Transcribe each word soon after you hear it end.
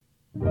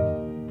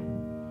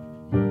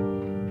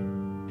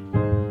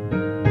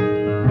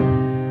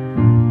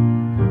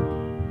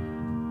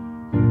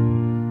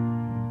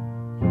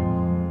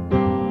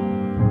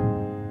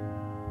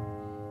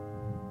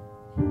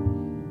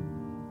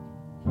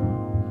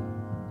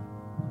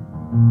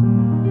Is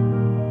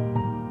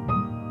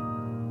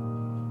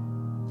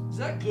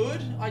that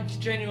good? I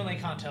genuinely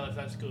can't tell if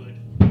that's good.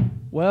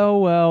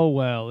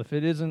 Well. If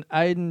it isn't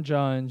Aidan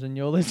Jones and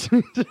you're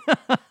listening to...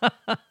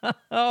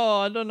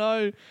 I don't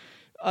know.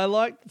 I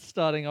like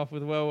starting off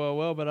with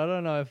well, but I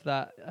don't know if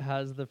that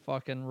has the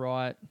fucking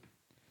right...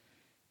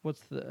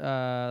 What's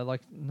the...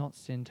 not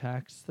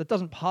syntax. That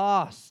doesn't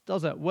pass,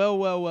 does it?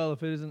 Well,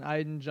 if it isn't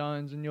Aidan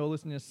Jones and you're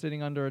listening to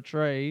Sitting Under a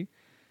Tree...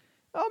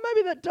 Oh,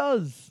 maybe that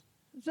does.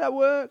 Does that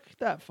work?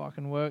 That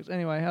fucking works.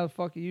 Anyway, how the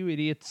fuck are you,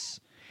 idiots?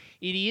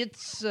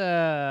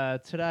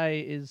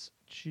 Today is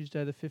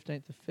Tuesday the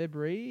 15th of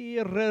February,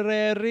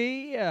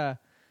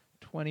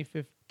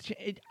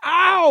 2015.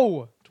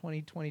 Ow!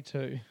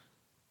 2022.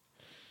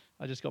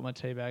 I just got my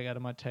tea bag out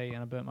of my tea and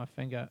I burnt my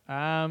finger.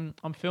 I'm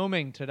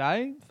filming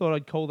today. Thought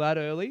I'd call that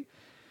early.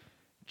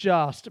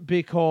 Just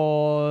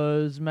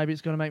because maybe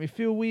it's going to make me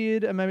feel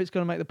weird and maybe it's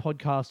going to make the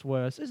podcast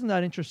worse. Isn't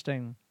that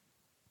interesting?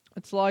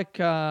 It's like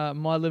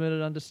my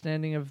limited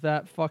understanding of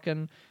that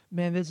fucking...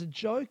 Man, there's a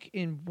joke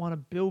in one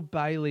of Bill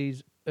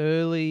Bailey's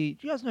early...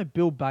 Do you guys know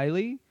Bill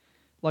Bailey?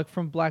 Like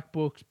from Black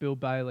Books, Bill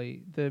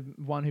Bailey. The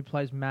one who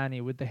plays Manny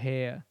with the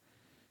hair.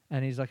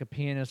 And he's like a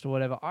pianist or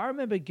whatever. I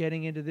remember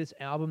getting into this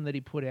album that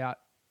he put out.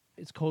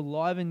 It's called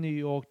Live in New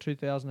York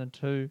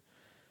 2002.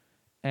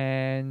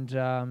 And,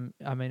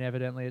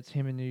 evidently it's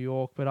him in New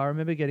York. But I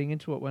remember getting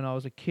into it when I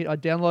was a kid. I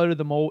downloaded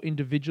them all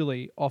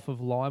individually off of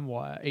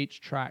LimeWire,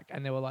 each track.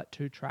 And there were like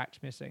 2 tracks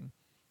missing.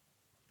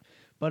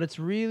 But it's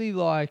really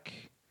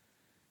like...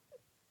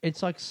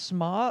 It's like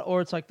smart,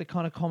 or it's like the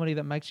kind of comedy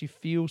that makes you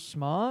feel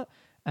smart.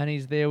 And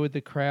he's there with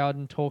the crowd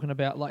and talking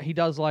about... Like he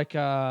does like...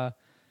 3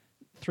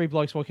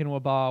 blokes walk into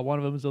a bar. One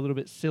of them is a little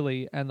bit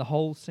silly. And the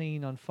whole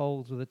scene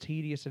unfolds with a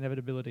tedious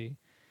inevitability.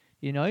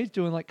 You know, he's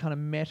doing like kind of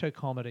meta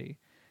comedy.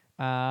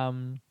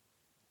 And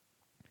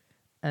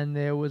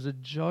there was a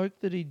joke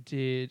that he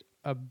did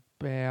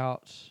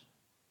about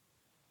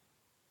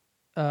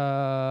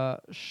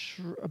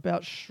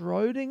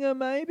Schrodinger,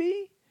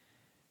 maybe?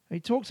 He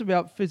talks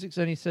about physics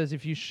and he says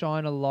if you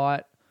shine a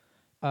light,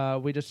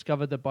 we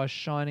discovered that by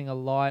shining a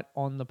light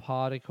on the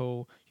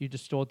particle, you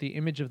distort the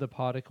image of the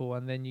particle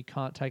and then you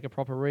can't take a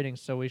proper reading.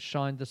 So we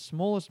shined the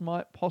smallest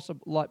light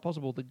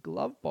possible, the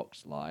glove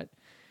box light,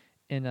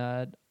 in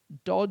a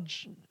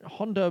Dodge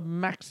Honda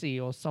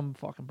Maxi or some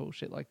fucking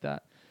bullshit like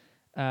that.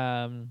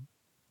 The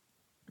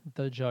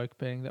joke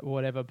being that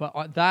whatever, but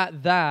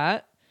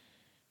the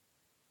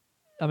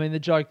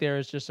joke there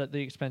is just at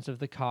the expense of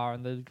the car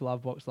and the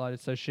glove box light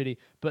is so shitty.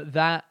 But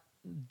that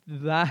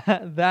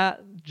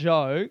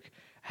joke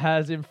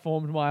has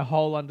informed my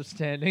whole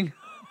understanding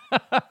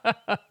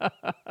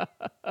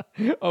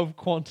of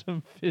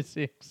quantum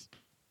physics.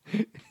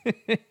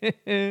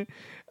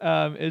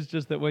 It's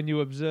just that when you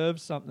observe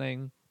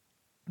something,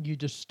 you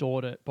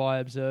distort it by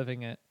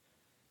observing it.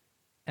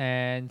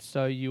 And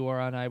so you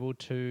are unable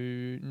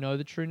to know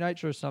the true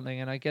nature of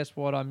something. And I guess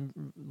what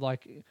I'm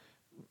like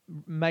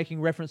making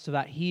reference to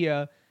that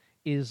here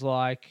is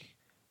like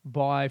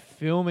by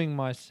filming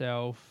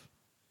myself,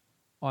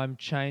 I'm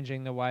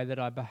changing the way that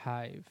I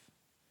behave.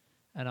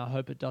 And I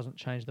hope it doesn't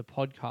change the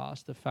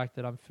podcast, the fact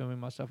that I'm filming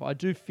myself. I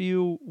do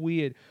feel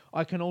weird.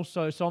 I can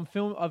also... So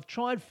I've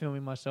tried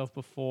filming myself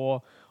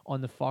before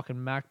on the fucking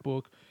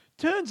MacBook.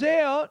 Turns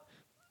out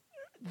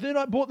that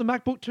I bought the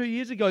MacBook 2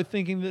 years ago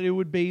thinking that it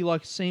would be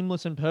like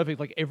seamless and perfect.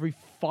 Like every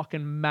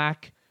fucking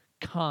Mac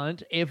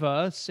cunt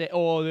ever said,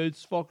 oh,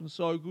 it's fucking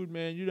so good,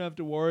 man. You don't have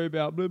to worry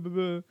about blah, blah,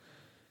 blah.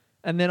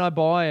 And then I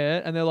buy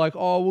it and they're like,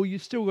 oh, well, you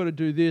still got to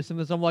do this.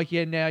 And I'm like,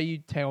 yeah, now you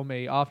tell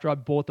me after I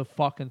bought the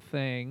fucking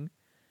thing.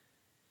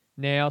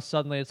 Now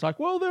suddenly it's like,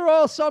 well, there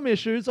are some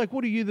issues. Like,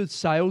 what are you, the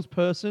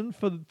salesperson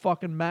for the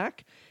fucking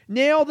Mac?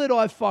 Now that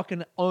I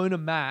fucking own a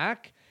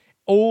Mac,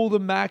 all the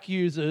Mac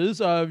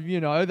users are,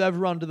 they've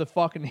run to the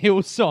fucking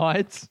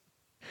hillsides.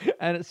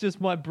 And it's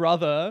just my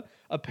brother,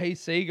 a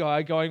PC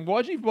guy, going,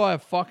 why'd you buy a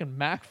fucking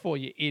Mac for,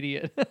 you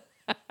idiot?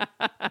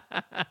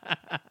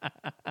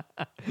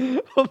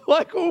 I'm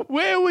like, well,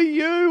 where were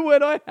you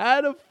when I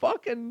had a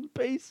fucking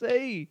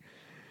PC?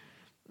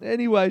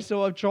 Anyway,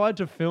 so I've tried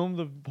to film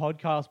the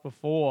podcast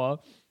before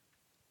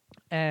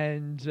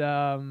and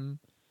I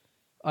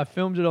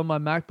filmed it on my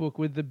MacBook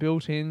with the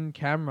built-in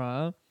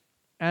camera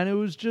and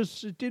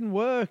it didn't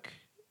work.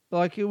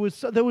 Like there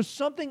was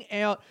something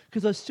out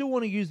because I still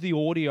want to use the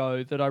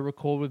audio that I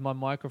record with my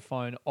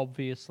microphone,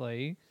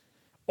 obviously.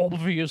 Look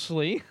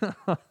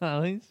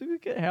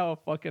at how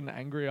fucking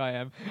angry I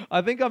am.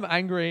 I think I'm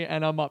angry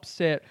and I'm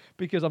upset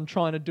because I'm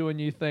trying to do a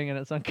new thing and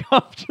it's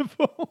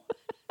uncomfortable.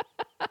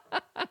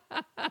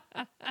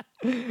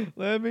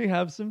 Let me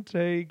have some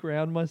tea,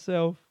 ground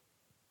myself.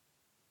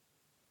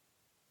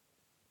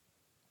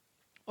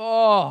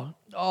 Oh,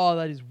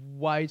 that is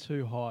way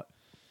too hot.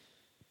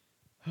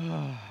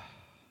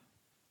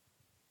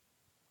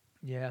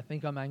 Yeah, I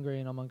think I'm angry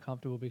and I'm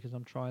uncomfortable because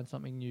I'm trying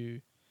something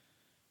new,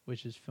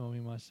 which is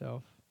filming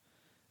myself.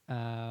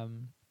 Yeah,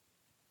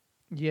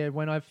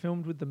 when I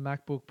filmed with the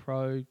MacBook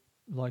Pro,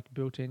 like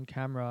built-in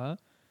camera,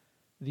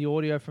 the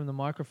audio from the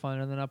microphone,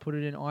 and then I put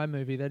it in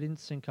iMovie. They didn't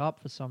sync up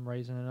for some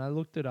reason, and I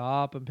looked it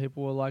up, and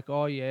people were like,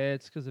 "Oh yeah,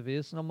 it's because of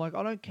this," and I'm like,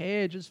 "I don't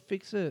care, just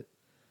fix it."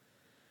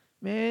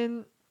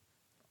 Man,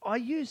 I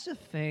used to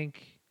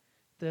think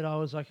that I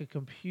was like a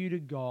computer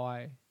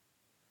guy.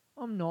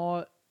 I'm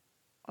not.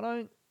 I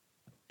don't.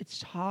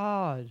 It's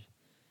hard.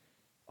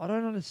 I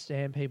don't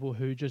understand people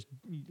who just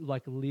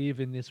like live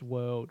in this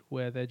world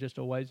where they're just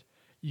always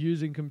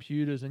using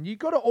computers, and you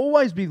got to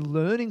always be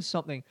learning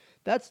something.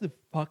 That's the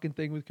fucking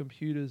thing with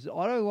computers.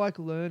 I don't like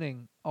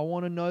learning. I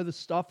want to know the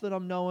stuff that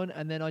I'm knowing,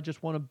 and then I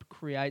just want to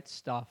create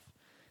stuff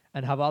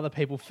and have other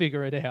people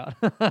figure it out.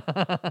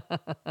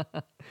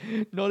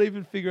 Not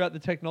even figure out the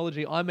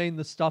technology. I mean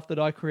the stuff that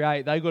I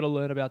create. They got to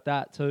learn about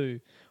that too.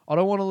 I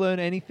don't want to learn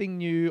anything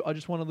new. I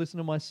just want to listen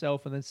to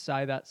myself and then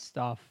say that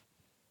stuff.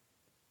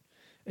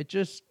 I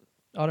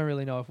don't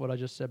really know if what I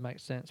just said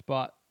makes sense,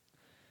 but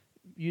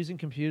using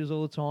computers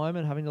all the time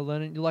and having to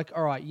learn it, you're like,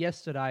 all right,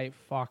 yesterday,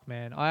 fuck,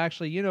 man.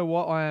 You know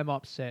what? I am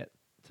upset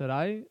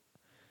today.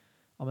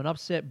 I'm an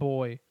upset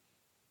boy.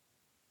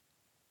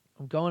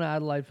 I'm going to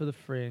Adelaide for the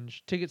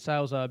Fringe. Ticket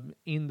sales are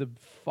in the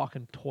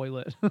fucking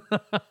toilet.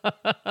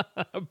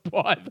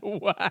 By the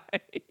way.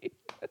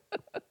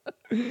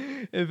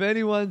 If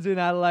anyone's in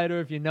Adelaide, or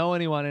if you know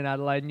anyone in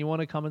Adelaide and you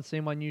want to come and see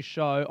my new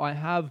show, I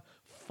have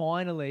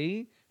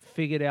finally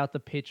figured out the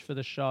pitch for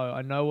the show.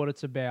 I know what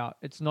it's about.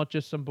 It's not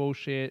just some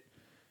bullshit.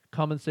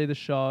 Come and see the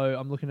show.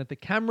 I'm looking at the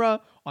camera.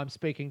 I'm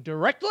speaking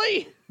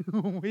directly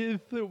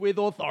with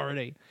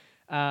authority.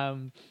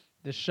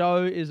 The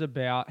show is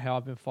about how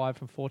I've been fired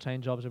from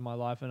 14 jobs in my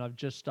life, and I've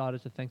just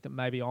started to think that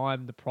maybe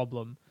I'm the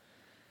problem.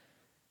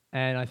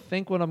 And I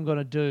think what I'm going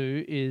to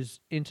do is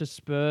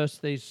intersperse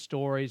these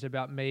stories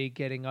about me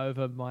getting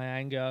over my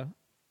anger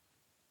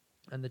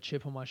and the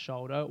chip on my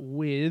shoulder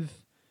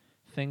with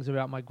things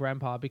about my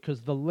grandpa,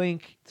 because the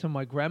link to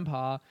my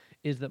grandpa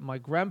is that my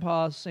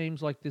grandpa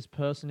seems like this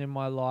person in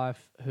my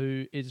life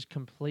who is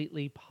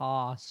completely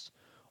past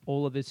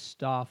all of this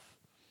stuff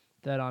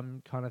that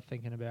I'm kind of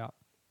thinking about.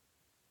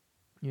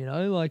 You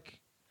know, like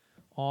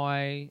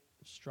I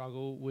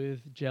struggle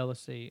with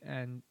jealousy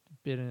and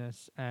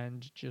bitterness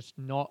and just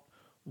not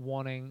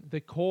wanting.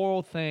 The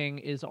core thing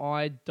is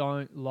I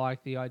don't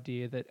like the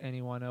idea that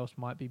anyone else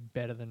might be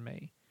better than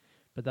me.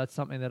 But that's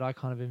something that I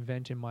kind of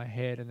invent in my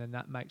head, and then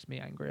that makes me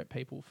angry at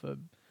people for,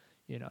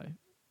 you know,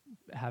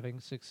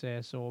 having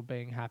success or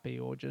being happy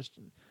or just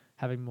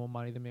having more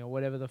money than me or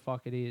whatever the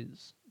fuck it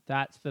is.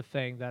 That's the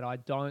thing, that I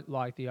don't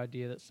like the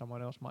idea that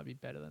someone else might be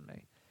better than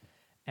me.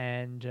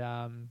 And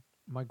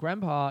my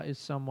grandpa is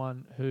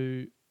someone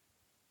who,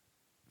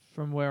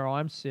 from where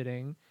I'm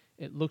sitting,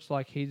 it looks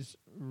like he's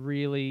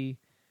really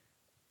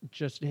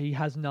he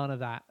has none of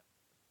that.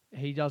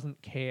 He doesn't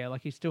care.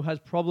 Like, he still has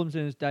problems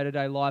in his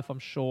day-to-day life, I'm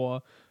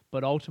sure,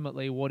 but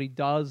ultimately what he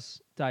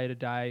does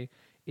day-to-day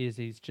is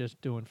he's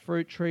just doing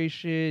fruit tree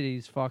shit.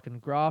 He's fucking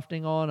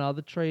grafting on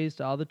other trees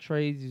to other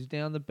trees. He's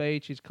down the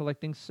beach. He's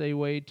collecting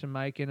seaweed to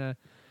make in a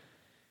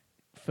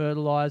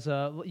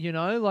fertilizer. You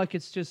know, like,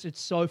 it's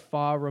so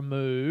far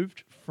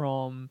removed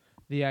from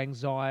the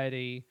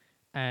anxiety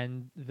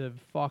and the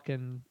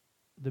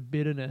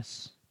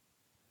bitterness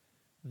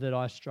that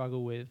I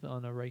struggle with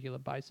on a regular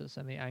basis,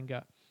 and the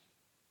anger.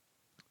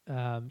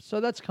 So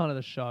that's kind of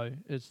the show.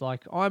 It's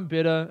like, I'm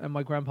bitter and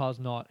my grandpa's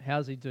not.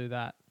 How's he do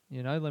that?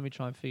 You know, let me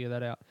try and figure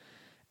that out.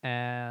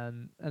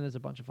 And there's a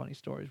bunch of funny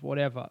stories,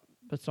 whatever.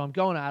 But so I'm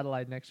going to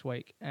Adelaide next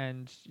week,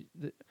 and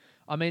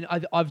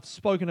I've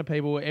spoken to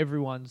people.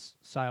 Everyone's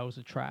sales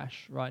are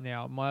trash right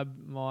now. My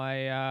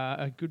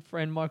good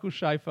friend Michael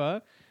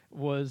Schaefer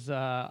was,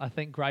 I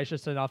think,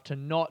 gracious enough to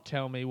not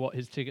tell me what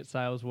his ticket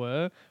sales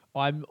were.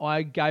 I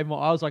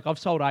was like, I've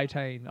sold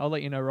 18. I'll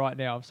let you know right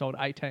now, I've sold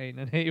 18.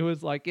 And he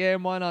was like, yeah,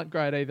 mine aren't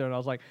great either. And I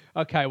was like,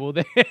 okay, well,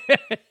 they're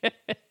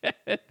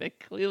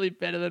clearly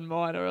better than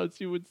mine, or else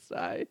you would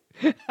say.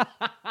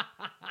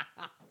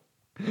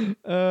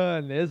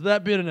 And there's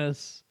that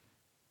bitterness.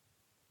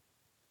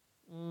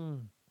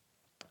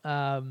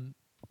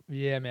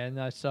 Yeah, man.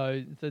 No,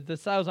 so the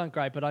sales aren't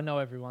great, but I know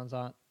everyone's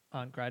aren't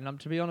great. And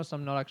to be honest,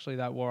 I'm not actually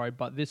that worried.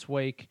 But this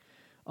week,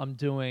 I'm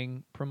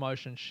doing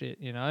promotion shit,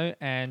 you know,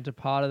 and a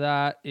part of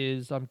that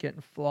is I'm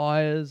getting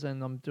flyers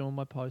and I'm doing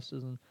my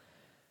posters, and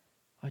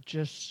I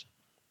just,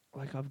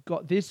 like, I've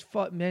got this,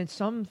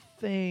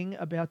 something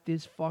about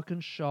this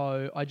fucking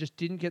show. I just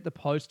didn't get the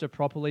poster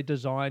properly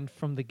designed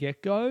from the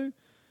get-go,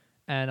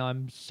 and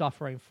I'm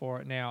suffering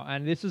for it now.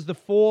 And this is the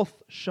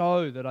 4th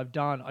show that I've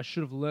done. I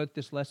should have learnt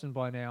this lesson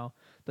by now,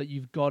 that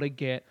you've got to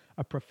get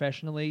a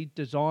professionally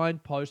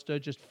designed poster,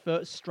 just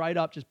straight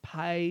up, just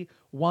pay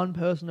one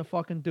person to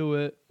fucking do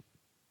it.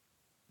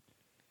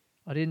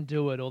 I didn't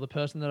do it, or the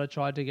person that I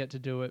tried to get to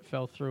do it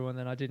fell through, and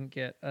then I didn't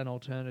get an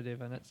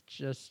alternative, and it's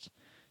just...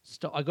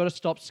 I got to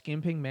stop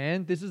skimping,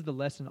 man. This is the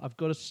lesson. I've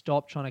got to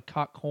stop trying to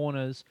cut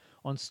corners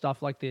on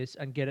stuff like this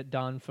and get it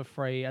done for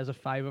free as a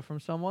favor from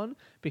someone,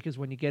 because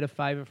when you get a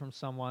favor from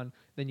someone,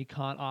 then you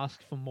can't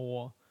ask for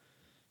more.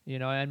 You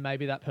know, and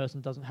maybe that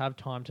person doesn't have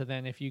time to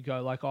then, if you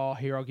go like, oh,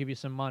 here, I'll give you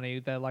some money,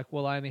 they're like,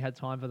 well, I only had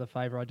time for the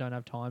favor. I don't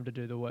have time to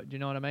do the work. Do you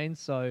know what I mean?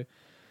 So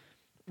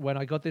when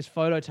I got this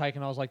photo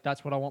taken, I was like,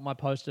 that's what I want my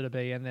poster to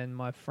be. And then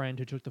my friend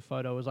who took the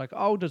photo was like,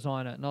 I'll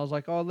design it. And I was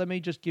like, oh, let me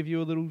just give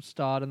you a little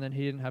start. And then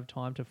he didn't have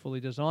time to fully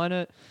design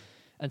it.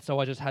 And so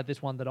I just had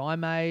this one that I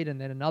made. And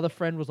then another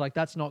friend was like,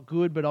 that's not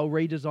good, but I'll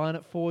redesign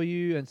it for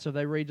you. And so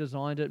they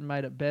redesigned it and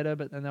made it better.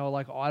 But then they were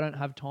like, oh, I don't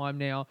have time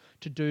now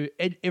to do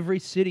every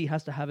city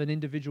has to have an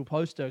individual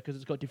poster because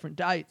it's got different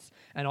dates.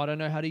 And I don't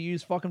know how to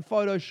use fucking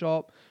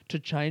Photoshop to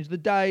change the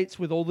dates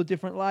with all the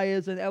different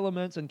layers and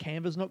elements. And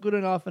Canva's not good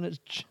enough. And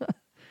it's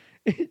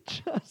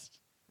just,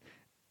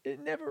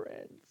 it never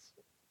ends.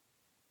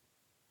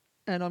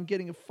 And I'm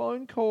getting a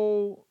phone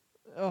call.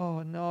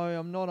 Oh no,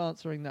 I'm not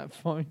answering that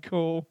phone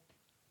call.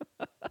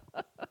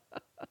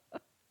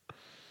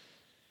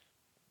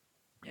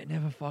 It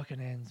never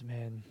fucking ends,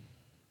 man.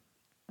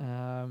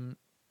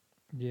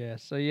 Yeah,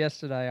 so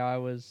yesterday I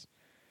was,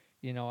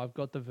 I've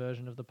got the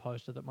version of the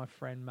poster that my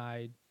friend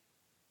made,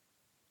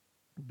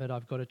 but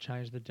I've got to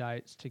change the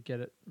dates to get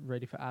it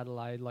ready for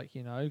Adelaide,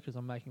 because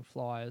I'm making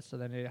flyers, so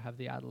they need to have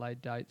the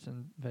Adelaide dates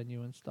and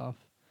venue and stuff.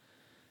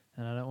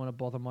 And I don't want to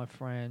bother my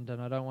friend, and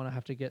I don't want to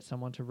have to get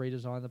someone to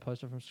redesign the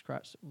poster from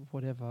scratch,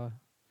 whatever.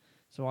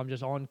 So I'm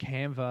just on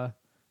Canva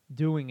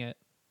doing it.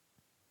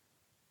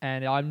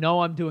 And I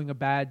know I'm doing a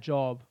bad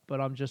job, but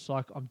I'm just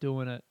like, I'm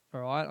doing it,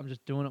 all right? I'm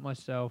just doing it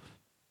myself.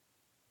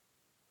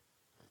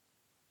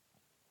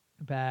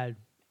 Bad.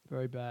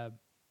 Very bad.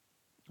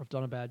 I've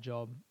done a bad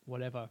job.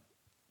 Whatever.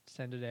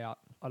 Send it out.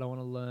 I don't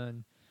want to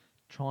learn.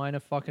 Trying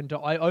to fucking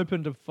I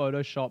opened a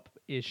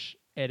Photoshop-ish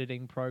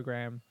editing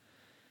program,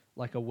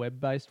 like a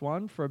web-based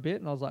one for a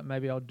bit, and I was like,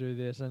 maybe I'll do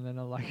this, and then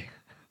I'm like...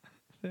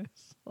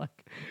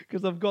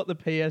 because I've got the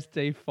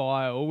PSD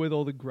file with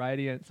all the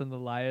gradients and the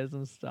layers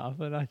and stuff,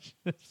 and I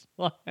just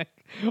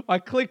I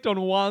clicked on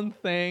one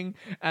thing,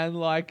 and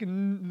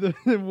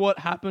what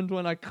happened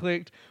when I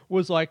clicked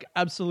was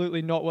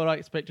absolutely not what I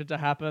expected to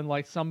happen.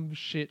 Like some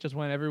shit just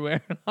went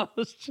everywhere, and I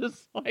was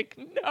just like,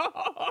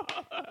 no,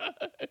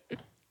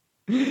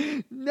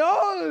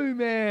 no,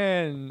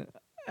 man.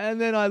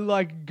 And then I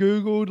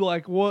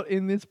Googled what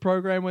in this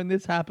program when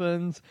this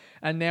happens,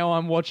 and now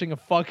I'm watching a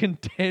fucking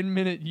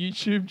 10-minute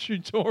YouTube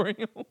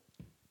tutorial.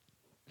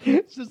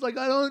 It's just I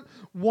don't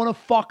want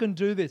to fucking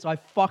do this. I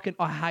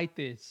hate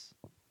this.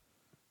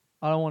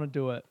 I don't want to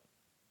do it.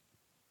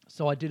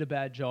 So I did a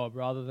bad job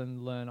rather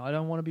than learn. I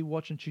don't want to be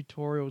watching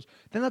tutorials.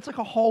 Then that's a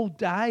whole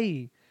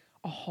day.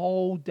 A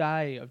whole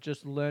day of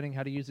just learning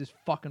how to use this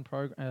fucking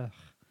program.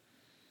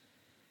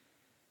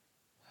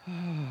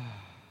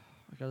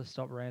 I gotta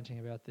stop ranting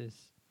about this.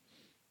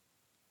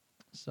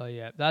 So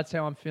yeah, that's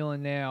how I'm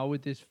feeling now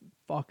with this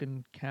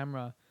fucking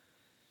camera.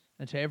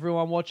 And to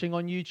everyone watching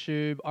on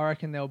YouTube, I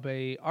reckon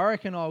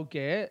I'll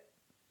get...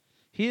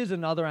 Here's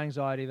another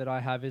anxiety that I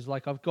have is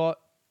I've got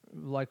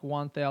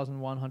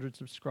 1,100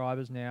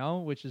 subscribers now,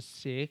 which is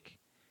sick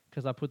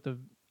because I put the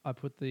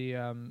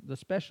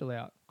special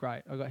out.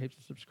 Great, I got heaps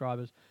of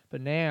subscribers.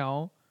 But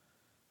now,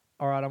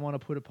 all right, I want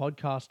to put a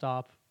podcast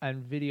up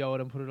and video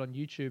it and put it on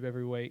YouTube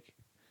every week.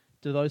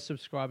 Do those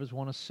subscribers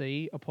want to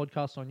see a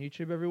podcast on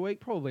YouTube every week?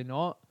 Probably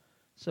not.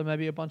 So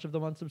maybe a bunch of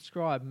them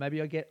unsubscribe.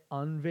 Maybe I get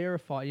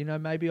unverified.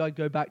 Maybe I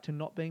go back to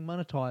not being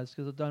monetized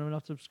because I don't have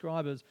enough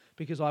subscribers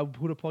because I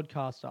put a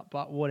podcast up.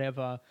 But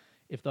whatever.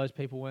 If those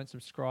people weren't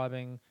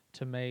subscribing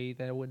to me,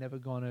 they were never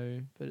going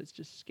to. But it's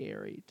just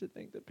scary to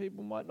think that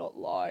people might not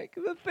like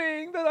the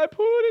thing that I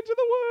put into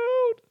the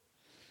world.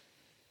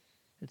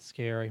 It's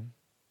scary.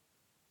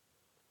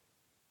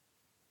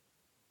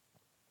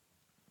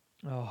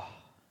 Oh.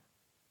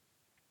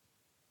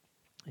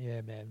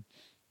 Yeah, man.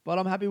 But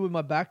I'm happy with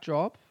my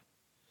backdrop.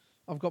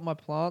 I've got my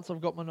plants.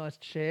 I've got my nice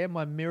chair,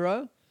 my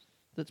mirror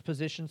that's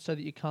positioned so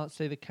that you can't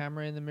see the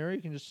camera in the mirror.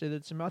 You can just see that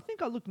it's a mirror. I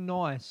think I look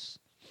nice.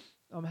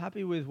 I'm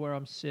happy with where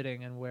I'm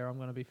sitting and where I'm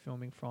going to be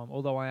filming from.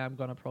 Although I am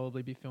going to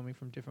probably be filming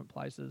from different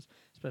places,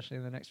 especially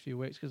in the next few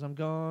weeks, because I'm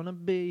going to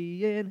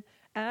be in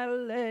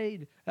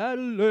Adelaide.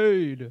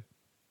 Adelaide.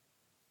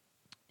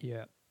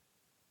 Yeah.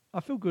 I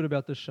feel good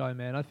about this show,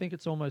 man. I think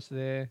it's almost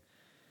there.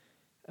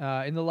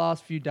 In the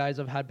last few days,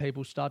 I've had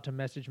people start to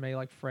message me,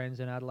 friends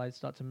in Adelaide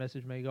start to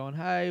message me going,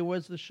 hey,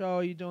 where's the show?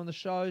 Are you doing the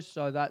show?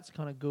 So that's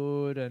kind of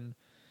good. And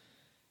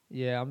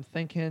yeah, I'm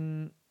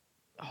thinking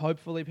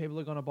hopefully people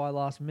are going to buy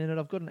last minute.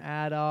 I've got an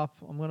ad up.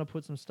 I'm going to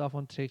put some stuff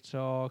on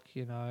TikTok.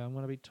 I'm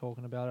going to be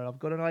talking about it. I've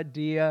got an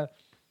idea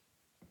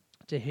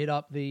to hit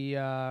up the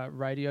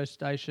radio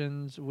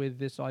stations with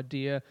this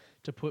idea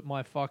to put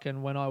my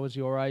fucking When I Was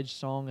Your Age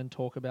song and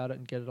talk about it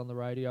and get it on the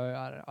radio.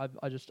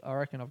 I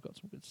reckon I've got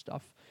some good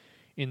stuff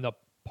in the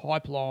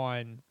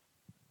pipeline.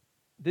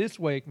 This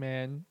week,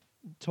 man,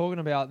 talking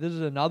about, this is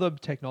another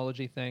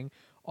technology thing.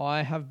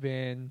 I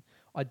downloaded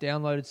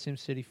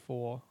SimCity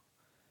 4.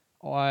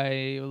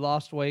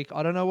 Last week,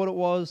 I don't know what it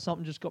was,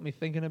 something just got me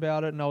thinking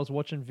about it, and I was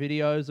watching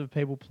videos of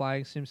people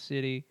playing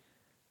SimCity,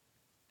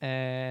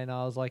 and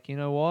I was like, you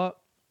know what?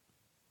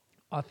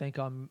 I think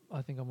I'm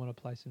going to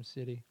play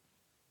SimCity.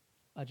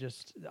 I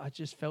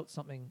just felt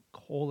something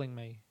calling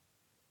me,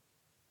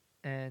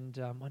 and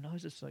my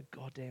nose is so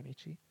goddamn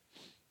itchy.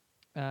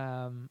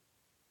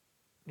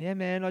 Yeah,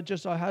 man, I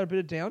had a bit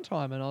of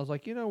downtime, and I was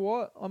like, you know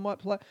what, I might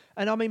play.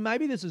 And I mean,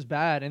 maybe this is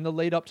bad. In the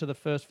lead up to the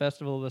first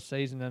festival of the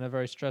season and a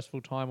very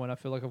stressful time when I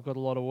feel like I've got a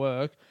lot of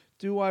work,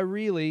 do I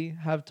really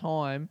have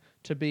time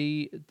to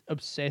be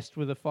obsessed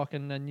with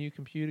a new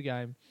computer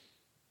game?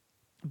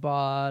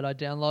 But I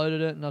downloaded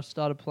it and I've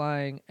started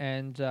playing,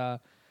 and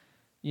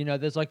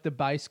there's like the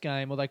base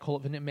game, or they call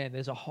it vanilla. Man,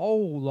 there's the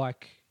whole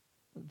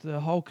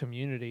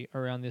community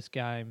around this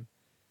game.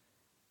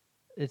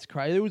 It's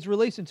crazy. It was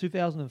released in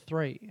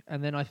 2003,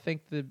 and then I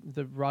think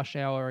the Rush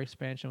Hour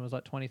expansion was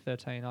like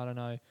 2013. I don't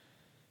know.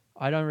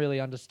 I don't really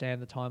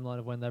understand the timeline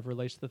of when they've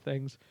released the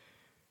things.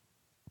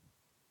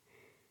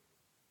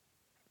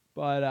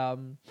 But I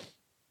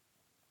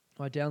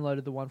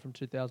downloaded the one from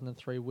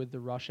 2003 with the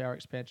Rush Hour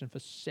expansion for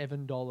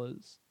 $7.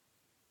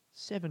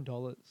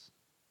 $7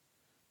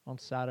 on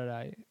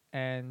Saturday,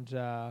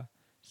 and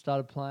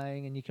started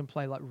playing. And you can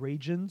play like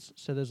regions,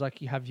 so there's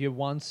like, you have your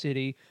one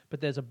city,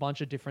 but there's a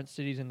bunch of different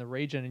cities in the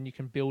region, and you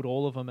can build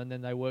all of them, and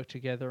then they work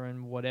together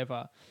and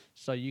whatever.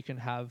 So you can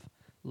have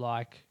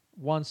like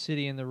one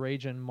city in the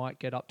region might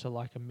get up to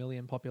like 1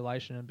 million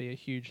population and be a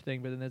huge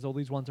thing, but then there's all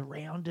these ones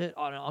around it.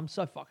 I don't know, I'm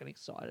so fucking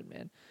excited,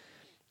 man.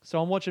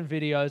 So I'm watching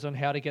videos on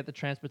how to get the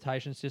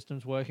transportation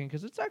systems working,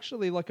 because it's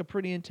actually like a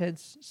pretty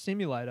intense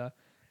simulator.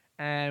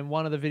 And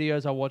one of the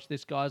videos I watched,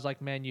 this guy's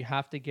like, man, you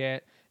have to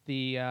get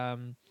the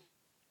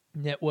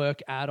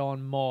network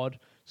add-on mod.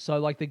 So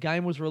like, the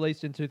game was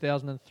released in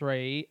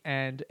 2003,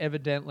 and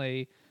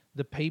evidently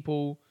the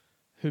people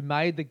who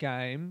made the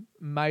game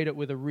made it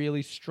with a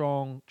really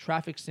strong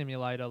traffic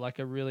simulator, like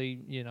a really,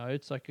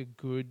 it's like a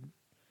good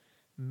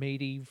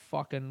meaty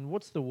fucking,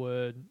 what's the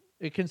word?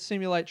 It can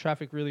simulate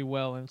traffic really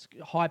well, and it's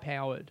high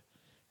powered,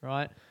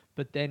 right?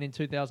 But then in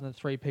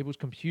 2003, people's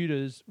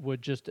computers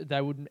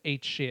they wouldn't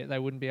eat shit. They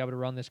wouldn't be able to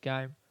run this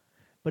game.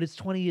 But it's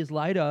 20 years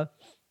later,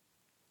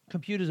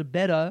 computers are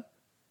better.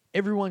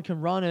 Everyone can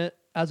run it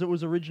as it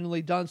was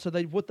originally done. So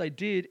what they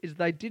did is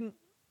they didn't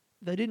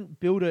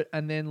build it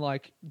and then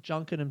like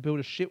junk it and build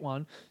a shit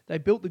one. They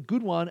built the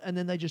good one, and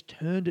then they just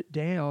turned it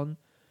down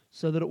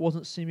so that it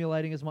wasn't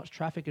simulating as much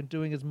traffic and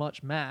doing as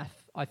much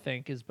math, I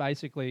think, is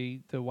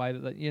basically the way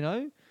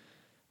that,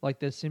 like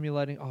they're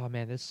simulating. Oh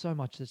man, there's so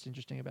much that's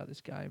interesting about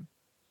this game.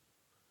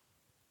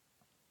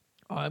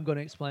 I'm going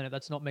to explain it.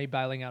 That's not me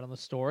bailing out on the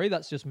story.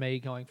 That's just me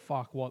going,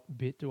 fuck, what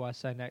bit do I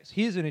say next?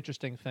 Here's an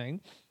interesting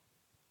thing.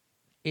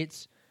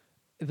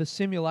 The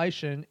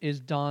simulation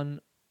is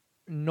done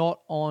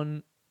not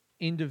on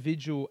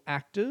individual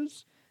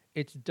actors.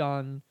 It's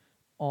done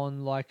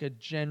on like a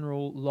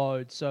general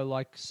load. So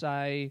like,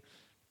 say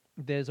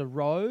there's a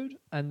road,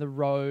 and the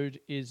road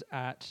is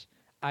at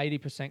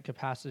 80%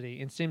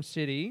 capacity. In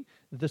SimCity,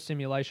 the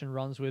simulation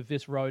runs with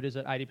this road is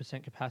at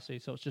 80% capacity.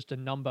 So it's just a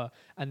number.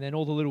 And then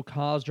all the little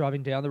cars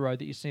driving down the road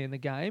that you see in the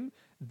game,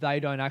 they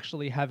don't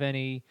actually have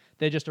any,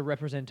 they're just a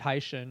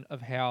representation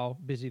of how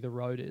busy the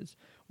road is.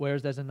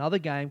 Whereas there's another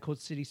game called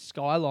City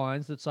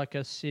Skylines that's like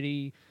a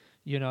city,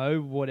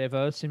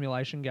 whatever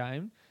simulation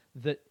game,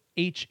 that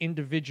each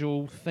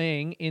individual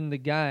thing in the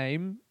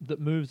game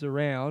that moves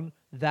around,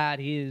 that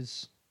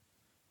is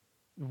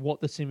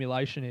what the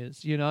simulation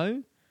is,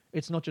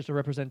 It's not just a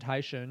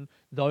representation.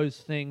 Those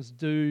things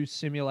do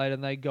simulate,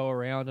 and they go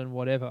around and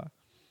whatever,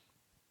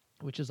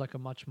 which is like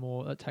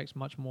it takes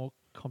much more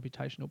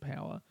computational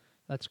power.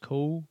 That's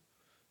cool.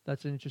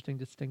 That's an interesting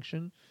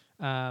distinction.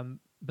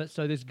 But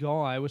so this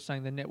guy was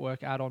saying the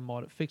network add-on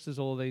mod, it fixes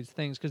all of these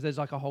things, because there's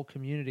like a whole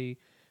community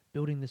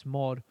building this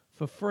mod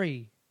for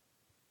free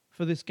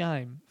for this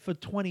game. For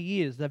 20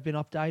 years, they've been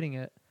updating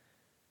it.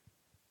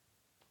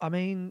 I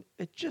mean,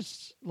 it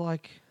just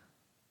like...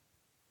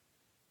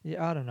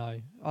 Yeah, I don't know.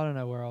 I don't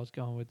know where I was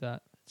going with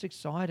that. It's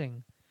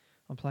exciting.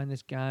 I'm playing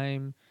this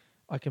game.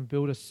 I can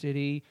build a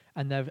city,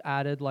 and they've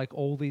added like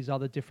all these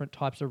other different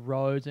types of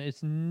roads. And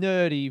it's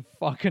nerdy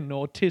fucking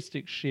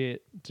autistic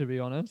shit, to be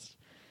honest.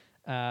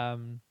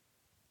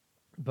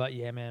 But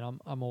yeah, man,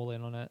 I'm all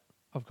in on it.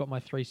 I've got my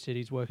 3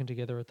 cities working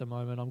together at the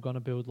moment. I'm going to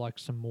build like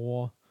some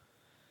more.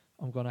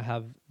 I'm going to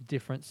have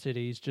different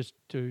cities just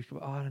do,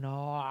 I don't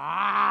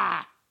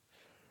know.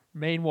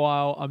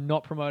 Meanwhile, I'm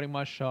not promoting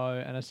my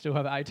show, and I still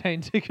have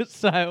 18 ticket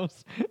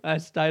sales. I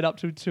stayed up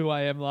till 2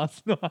 a.m.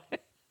 last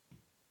night.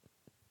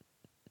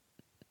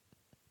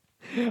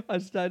 I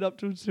stayed up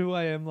till 2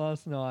 a.m.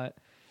 last night,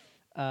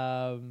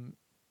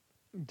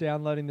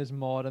 downloading this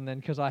mod, and then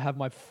because I have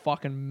my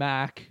fucking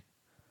Mac,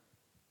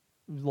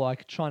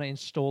 like trying to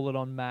install it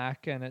on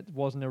Mac, and it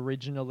wasn't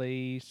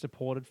originally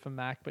supported for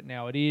Mac, but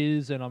now it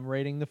is, and I'm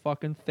reading the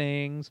fucking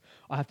things.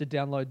 I have to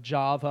download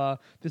Java.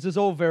 This is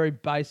all very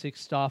basic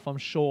stuff, I'm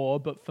sure,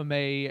 but for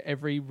me,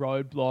 every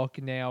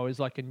roadblock now is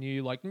like a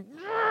new, like,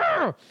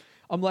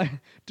 I'm like,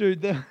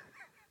 dude,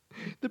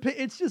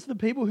 it's just the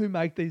people who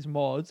make these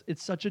mods,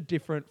 it's such a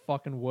different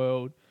fucking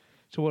world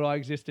to what I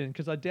exist in,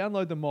 because I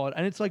download the mod,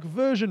 and it's like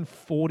version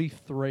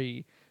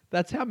 43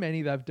 That's how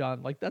many they've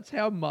done. Like, that's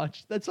how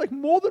much. That's like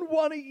more than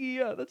one a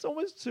year. That's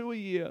almost 2 a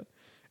year.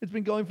 It's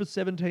been going for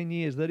 17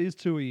 years. That is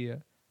 2 a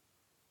year.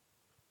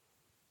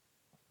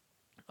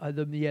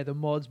 The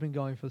mod's been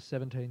going for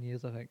 17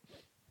 years, I think,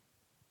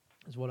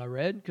 is what I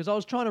read. Because I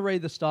was trying to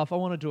read the stuff. I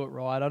want to do it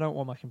right. I don't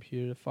want my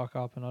computer to fuck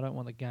up, and I don't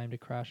want the game to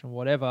crash and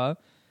whatever.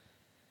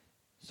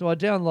 So I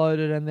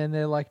downloaded, and then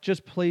they're like,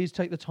 just please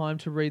take the time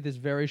to read this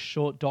very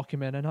short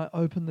document. And I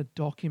opened the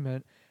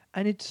document,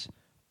 and it's,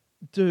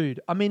 dude,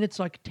 I mean, it's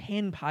like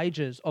 10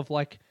 pages of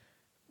like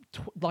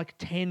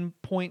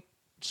 10-point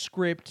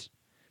script,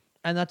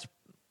 and that's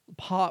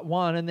part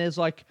one. And there's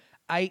like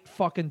 8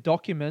 fucking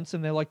documents,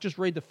 and they're like, just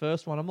read the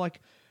first one. I'm like,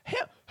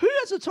 who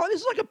has the time?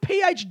 This is like a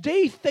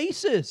PhD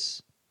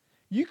thesis.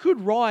 You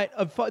could write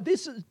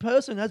this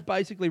person has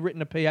basically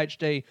written a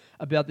PhD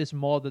about this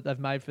mod that they've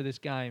made for this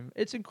game.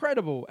 It's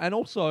incredible. And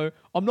also,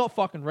 I'm not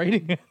fucking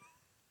reading it.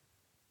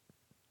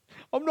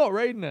 I'm not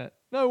reading it.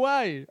 No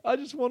way. I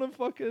just want to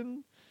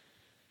fucking,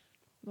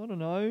 I don't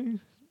know.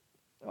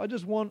 I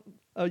just want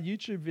a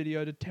YouTube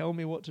video to tell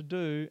me what to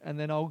do, and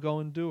then I'll go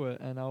and do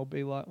it. And I'll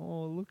be like,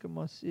 oh, look at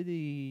my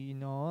city.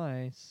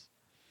 Nice.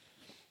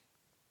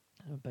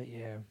 But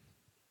yeah,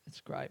 it's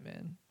great,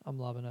 man. I'm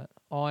loving it.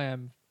 I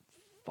am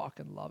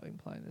fucking loving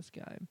playing this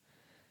game.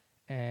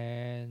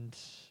 And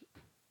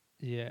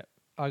yeah,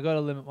 I got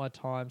to limit my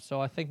time.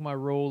 So I think my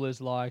rule is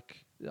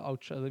like,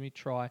 let me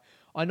try.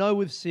 I know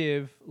with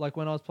Civ, like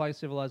when I was playing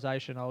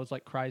Civilization, I was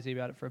like crazy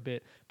about it for a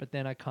bit, but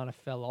then I kind of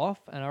fell off.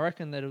 And I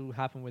reckon that it'll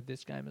happen with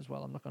this game as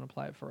well. I'm not going to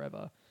play it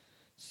forever.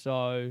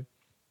 So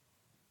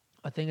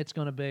I think it's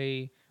going to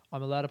be,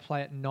 I'm allowed to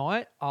play at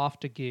night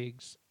after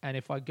gigs. And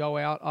if I go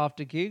out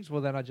after gigs,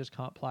 well, then I just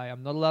can't play.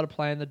 I'm not allowed to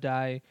play in the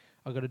day.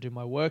 I got to do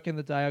my work in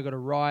the day. I got to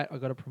write. I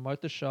got to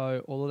promote the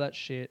show, all of that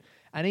shit.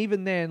 And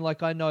even then,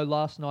 like I know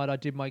last night I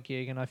did my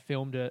gig and I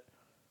filmed it,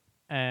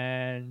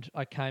 and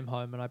I came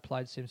home and I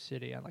played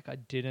SimCity, and like I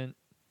didn't,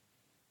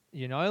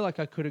 like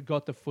I could have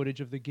got the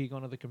footage of the gig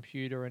onto the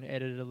computer and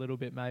edited a little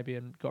bit maybe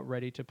and got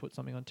ready to put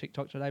something on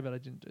TikTok today, but I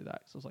didn't do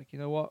that. So I was like, you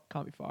know what?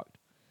 Can't be fucked.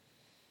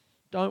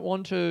 Don't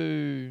want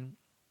to.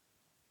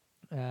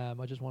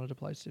 I just wanted to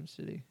play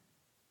SimCity.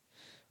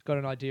 Got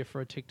an idea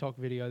for a TikTok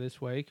video this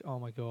week. Oh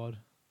my God.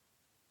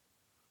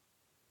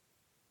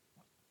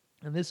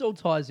 And this all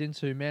ties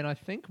into, man, I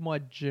think my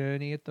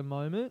journey at the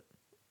moment.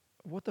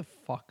 What the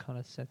fuck kind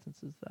of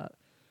sentence is that?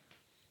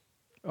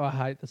 Oh, I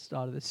hate the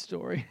start of this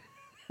story.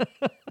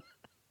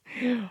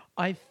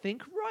 I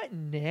think right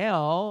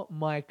now,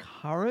 my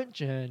current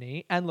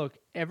journey, and look,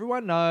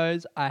 everyone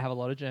knows I have a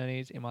lot of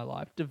journeys in my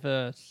life,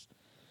 diverse.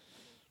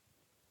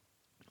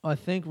 I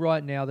think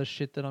right now, the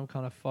shit that I'm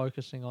kind of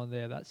focusing on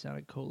there, that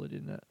sounded cooler,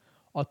 didn't it?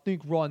 I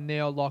think right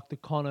now, like the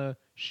kind of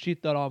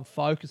shit that I'm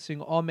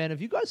focusing on, man,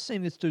 have you guys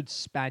seen this dude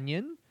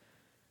Spanion?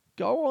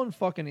 Go on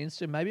fucking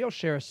Insta. Maybe I'll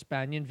share a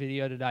Spanion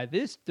video today.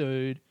 This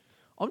dude,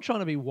 I'm trying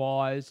to be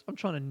wise. I'm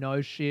trying to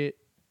know shit.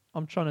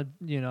 I'm trying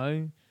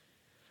to,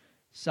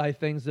 say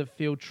things that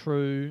feel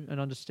true and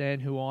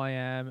understand who I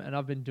am. And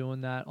I've been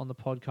doing that on the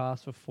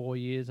podcast for 4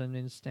 years and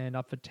then stand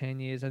up for 10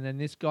 years. And then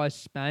this guy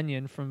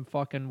Spanion from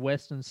fucking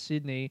Western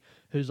Sydney,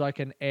 who's like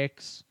an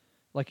ex,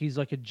 like he's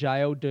like a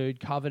jail dude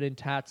covered in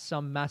tats,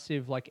 some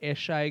massive like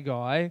Eshe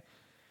guy,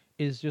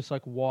 is just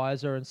like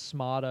wiser and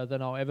smarter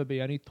than I'll ever be.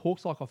 And he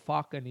talks like a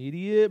fucking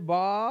idiot,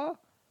 bah.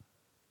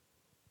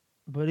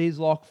 But he's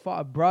like,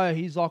 bro,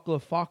 he's like the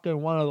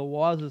fucking one of the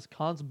wisest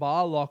cunts,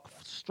 bah, like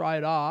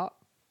straight up.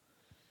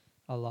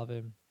 I love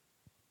him.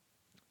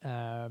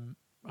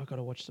 I've got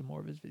to watch some more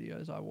of his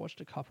videos. I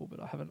watched a couple, but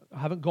I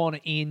haven't gone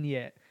in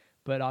yet.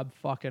 But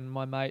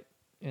my mate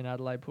in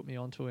Adelaide put me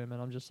onto him,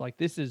 and I'm just like,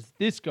 this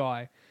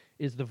guy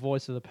is the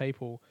voice of the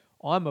people.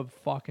 I'm a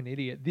fucking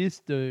idiot. This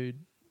dude,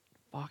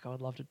 fuck, I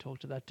would love to talk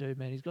to that dude,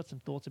 man. He's got some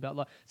thoughts about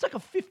life. It's like a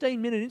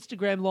 15-minute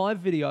Instagram live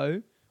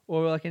video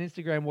or like an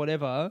Instagram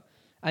whatever,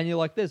 and you're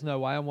like, there's no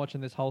way I'm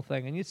watching this whole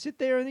thing. And you sit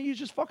there and you're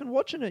just fucking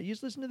watching it. You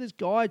just listen to this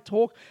guy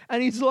talk,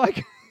 and he's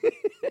like,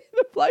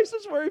 the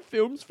places where he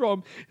films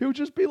from, he'll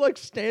just be like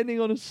standing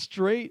on a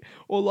street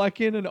or like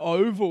in an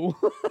oval,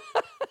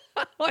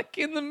 like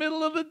in the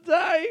middle of the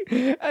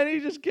day, and he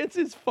just gets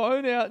his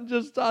phone out and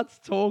just starts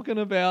talking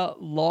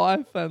about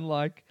life and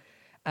like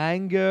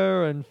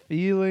anger and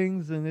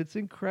feelings, and it's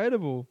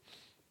incredible.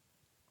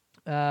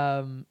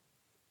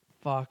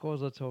 Fuck, what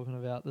was I talking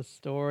about? The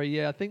story.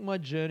 Yeah, I think my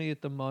journey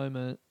at the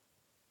moment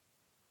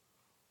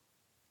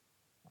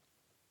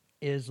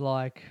is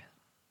like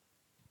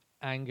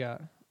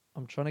anger.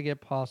 I'm trying to get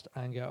past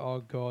anger.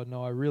 Oh God,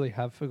 no, I really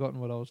have forgotten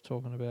what I was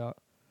talking about.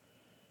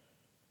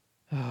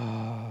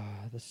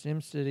 The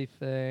SimCity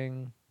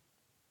thing.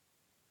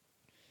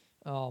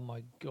 Oh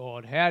my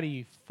God, how do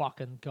you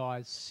fucking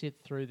guys sit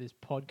through this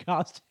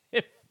podcast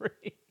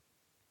every...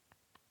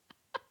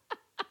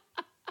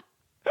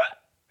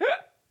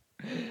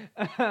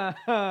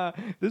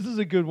 This is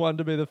a good one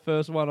to be the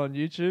first one on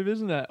YouTube,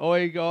 isn't it?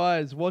 Oi,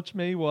 guys, watch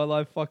me while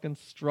I fucking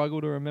struggle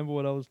to remember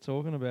what I was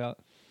talking about.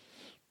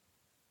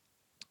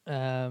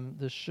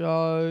 The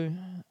show,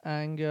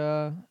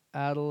 anger,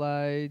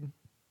 Adelaide.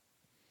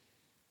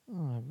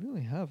 Oh, I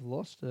really have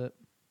lost it.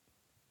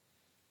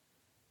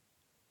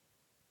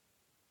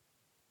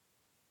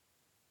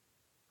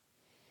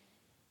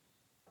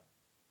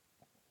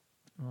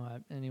 All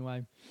right.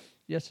 Anyway,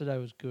 yesterday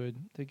was good.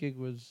 The gig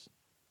was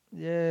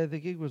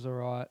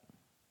alright.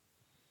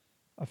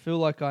 I feel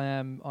like I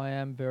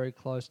am very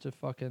close to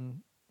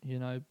fucking,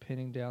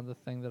 pinning down the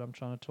thing that I'm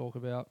trying to talk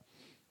about.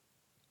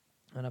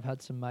 And I've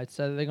had some mates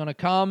say that they're going to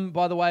come.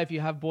 By the way, if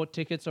you have bought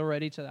tickets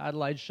already to the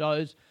Adelaide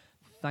shows,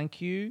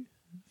 thank you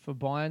for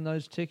buying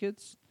those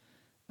tickets.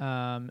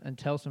 And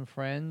tell some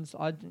friends.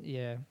 I don't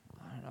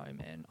know,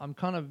 man.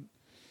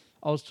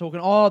 I was talking.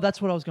 Oh,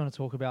 that's what I was going to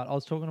talk about. I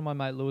was talking to my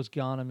mate Lewis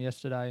Garnham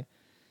yesterday.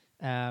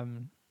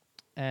 And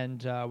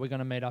we're going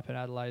to meet up in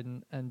Adelaide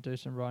and do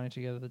some writing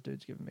together. The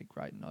dude's given me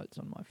great notes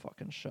on my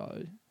fucking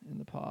show in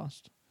the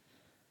past.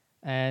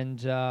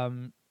 And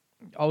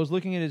I was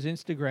looking at his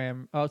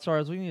Instagram. I was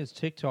looking at his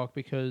TikTok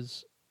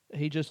because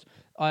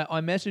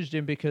I messaged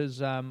him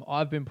because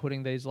I've been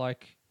putting these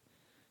like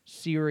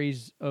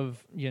series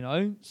of,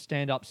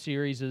 stand-up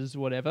series,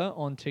 whatever,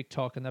 on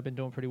TikTok, and they've been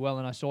doing pretty well.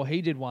 And I saw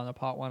he did a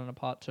part 1 and a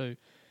part 2.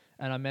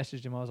 And I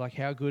messaged him. I was like,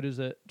 how good is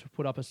it to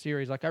put up a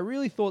series? Like, I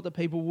really thought that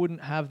people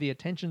wouldn't have the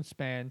attention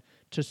span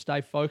to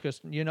stay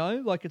focused,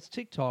 like it's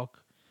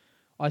TikTok.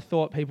 I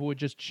thought people would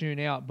just tune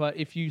out. But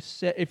if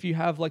you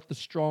have like the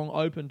strong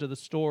open to the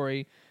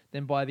story,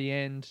 then by the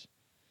end,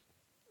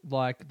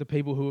 like the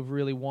people who have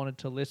really wanted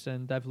to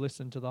listen, they've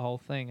listened to the whole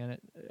thing. And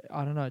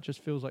I don't know, it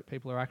just feels like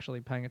people are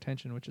actually paying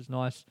attention, which is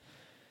nice.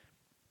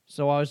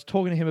 So I was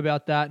talking to him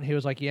about that, and he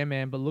was like, yeah,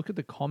 man, but look at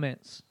the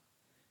comments.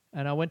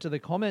 And I went to the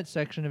comment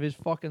section of his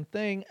fucking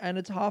thing, and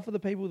it's half of the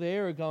people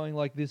there are going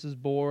like, this is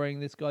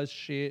boring, this guy's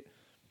shit.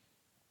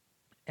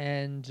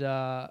 And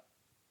I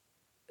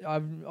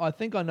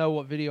think I know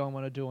what video I'm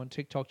going to do on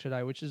TikTok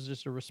today, which is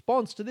just a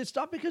response to this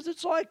stuff, because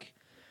it's like,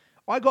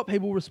 I got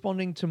people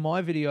responding to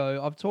my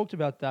video. I've talked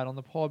about that on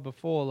the pod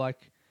before,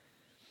 like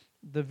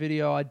the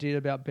video I did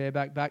about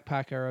Bareback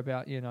Backpacker,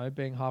 about,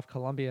 being half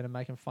Colombian and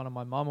making fun of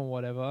my mum or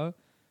whatever.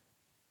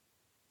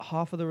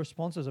 Half of the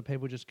responses are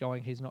people just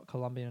going, he's not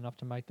Colombian enough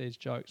to make these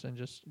jokes, and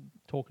just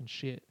talking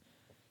shit.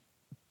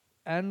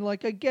 And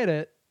like, I get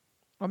it.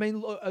 I mean,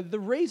 look, the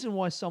reason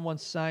why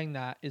someone's saying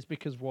that is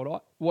because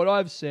what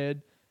I've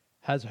said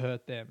has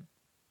hurt them.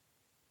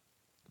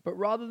 But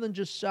rather than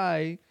just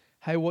say,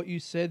 hey, what you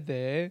said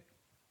there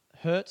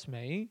hurts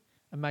me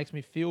and makes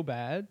me feel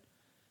bad,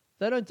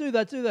 they don't do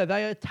that, do they?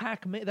 They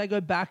attack me. They go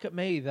back at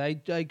me.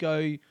 They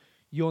go,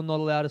 you're not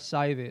allowed to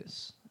say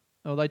this.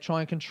 Or they try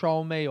and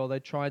control me, or they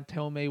try and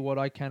tell me what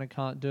I can and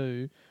can't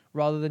do,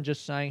 rather than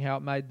just saying how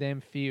it made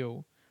them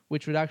feel,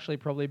 which would actually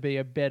probably be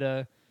a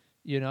better,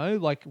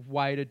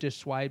 way to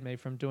dissuade me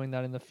from doing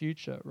that in the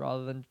future,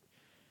 rather than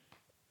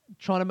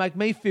trying to make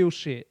me feel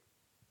shit.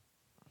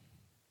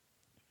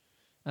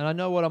 And I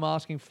know what I'm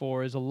asking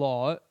for is a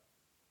lot.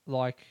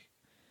 Like,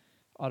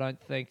 I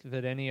don't think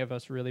that any of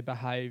us really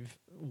behave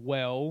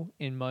well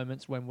in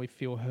moments when we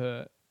feel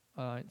hurt.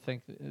 I don't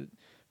think that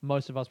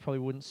most of us probably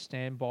wouldn't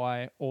stand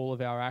by all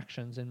of our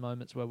actions in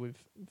moments where we've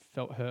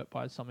felt hurt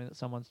by something that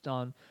someone's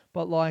done.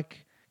 But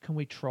like, can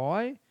we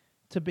try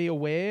to be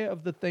aware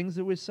of the things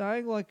that we're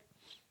saying? Like,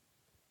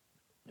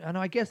 and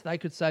I guess they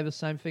could say the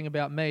same thing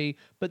about me,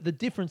 but the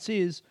difference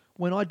is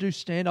when I do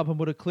stand up and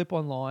put a clip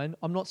online,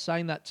 I'm not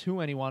saying that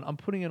to anyone. I'm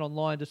putting it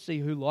online to see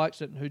who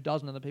likes it and who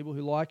doesn't. And the people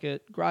who like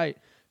it, great.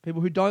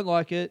 People who don't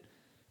like it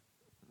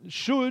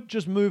should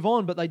just move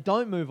on, but they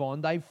don't move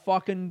on. They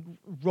fucking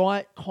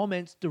write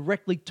comments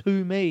directly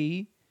to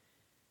me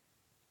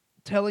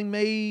telling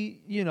me,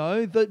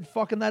 that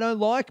fucking they don't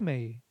like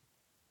me.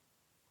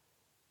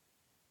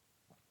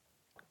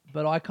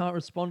 But I can't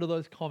respond to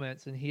those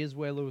comments, and here's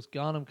where Lewis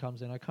Garnham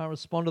comes in. I can't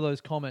respond to those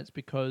comments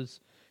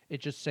because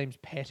it just seems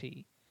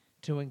petty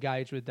to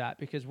engage with that,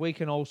 because we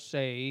can all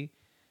see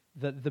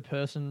that the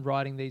person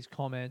writing these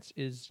comments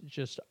is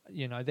just,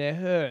 they're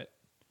hurt.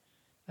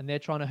 And they're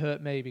trying to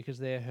hurt me because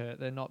they're hurt.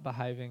 They're not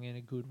behaving in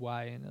a good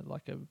way, in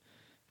a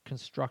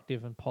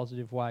constructive and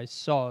positive way.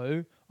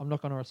 So I'm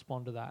not going to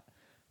respond to that.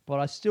 But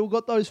I still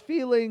got those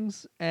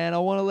feelings, and I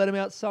want to let them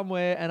out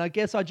somewhere. And I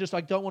guess I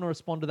don't want to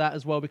respond to that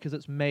as well, because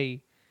it's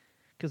me.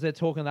 Because they're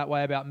talking that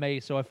way about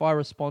me. So if I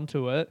respond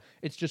to it,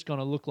 it's just going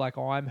to look like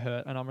I'm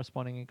hurt and I'm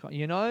responding,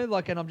 and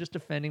I'm just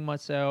defending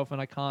myself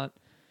and I can't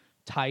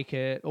take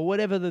it, or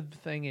whatever the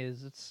thing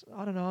is.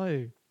 I don't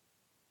know.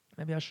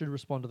 Maybe I should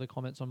respond to the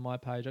comments on my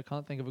page. I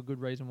can't think of a good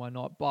reason why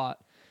not,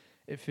 but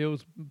it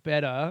feels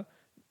better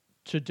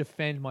to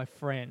defend my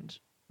friend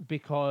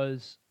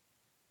because,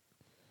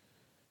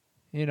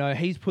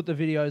 he's put the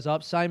videos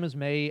up, same as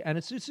me, and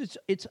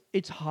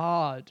it's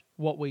hard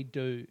what we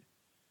do.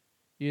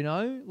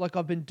 Like,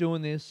 I've been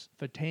doing this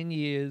for 10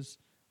 years.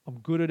 I'm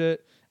good at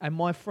it. And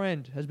my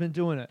friend has been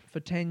doing it for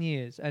 10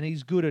 years, and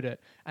he's good at it.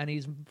 And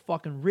he's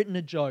fucking written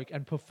a joke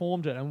and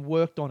performed it and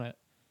worked on it.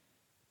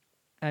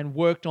 And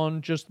worked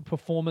on just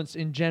performance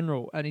in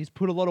general. And he's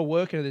put a lot of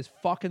work into this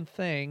fucking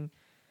thing.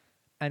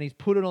 And he's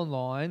put it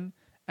online.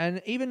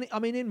 And even, I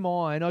mean, in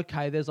mine,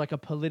 okay, there's like a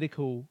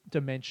political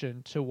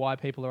dimension to why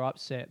people are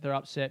upset. They're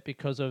upset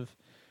because of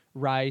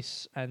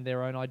race and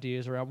their own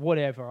ideas around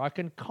whatever. I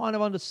can kind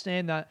of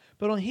understand that.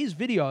 But on his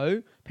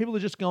video, people are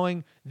just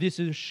going, this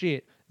is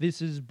shit.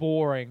 This is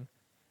boring.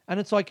 And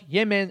it's like,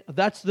 yeah, man,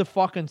 that's the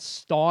fucking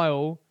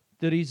style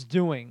that he's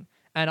doing.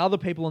 And other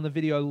people on the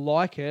video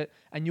like it.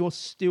 And you're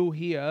still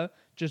here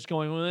just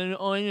going,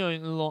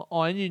 well,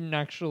 I didn't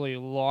actually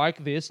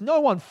like this. No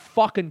one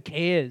fucking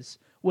cares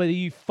whether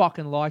you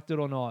fucking liked it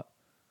or not.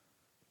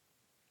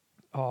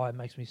 Oh, it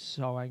makes me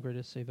so angry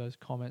to see those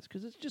comments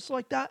because it's just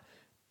like that.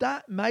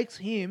 That makes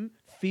him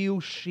feel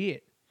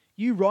shit.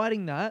 You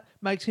writing that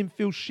makes him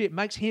feel shit,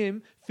 makes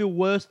him feel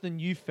worse than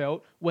you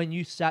felt when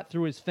you sat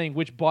through his thing,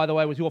 which, by the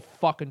way, was your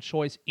fucking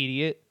choice,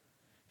 idiot.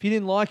 If you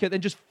didn't like it,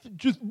 then just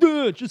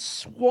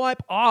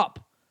swipe up.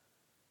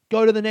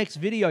 Go to the next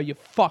video, you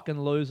fucking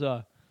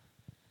loser.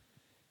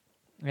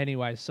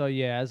 Anyway, so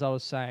yeah, as I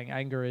was saying,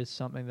 anger is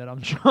something that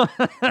I'm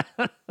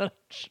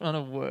trying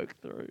to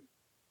work through.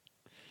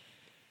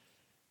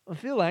 I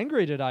feel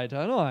angry today,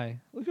 don't I?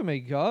 Look at me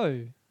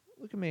go.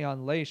 Look at me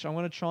unleash. I'm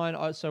going to try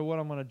and... So what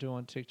I'm going to do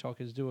on TikTok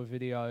is do a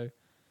video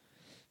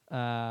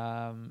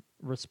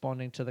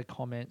responding to the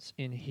comments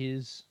in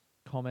his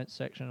comment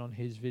section on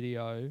his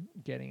video,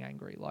 getting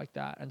angry like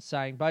that and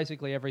saying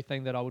basically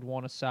everything that I would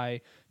want to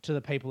say to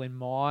the people in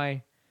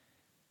my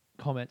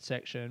comment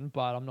section,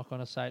 but I'm not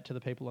going to say it to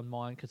the people in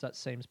mine because that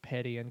seems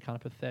petty and kind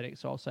of pathetic.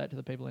 So I'll say it to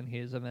the people in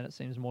his, and then it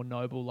seems more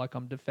noble, like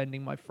I'm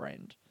defending my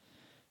friend.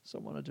 So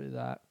I want to do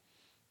that.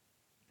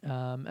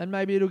 And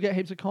maybe it'll get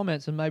heaps of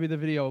comments and maybe the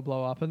video will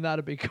blow up and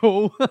that'd be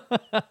cool.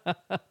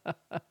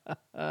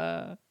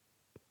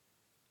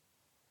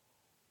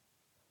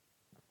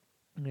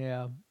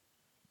 Yeah.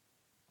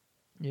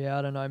 Yeah,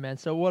 I don't know, man.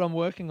 So what I'm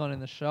working on in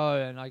the show,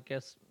 and I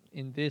guess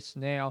in this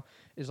now,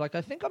 is like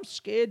I think I'm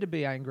scared to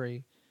be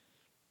angry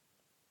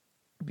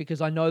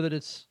because I know that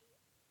it's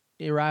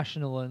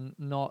irrational and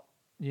not,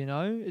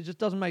 it just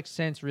doesn't make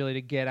sense really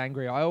to get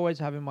angry. I always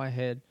have in my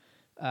head,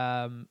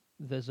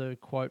 there's a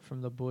quote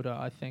from the Buddha.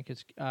 I think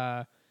it's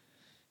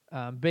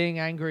being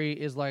angry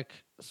is like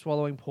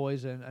swallowing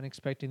poison and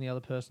expecting the other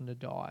person to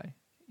die.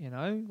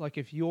 Like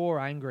if you're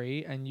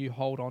angry and you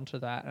hold on to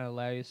that and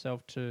allow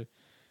yourself to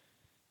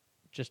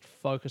just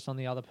focus on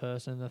the other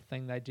person, the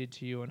thing they did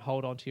to you, and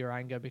hold on to your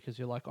anger because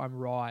you're like, I'm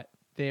right,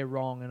 they're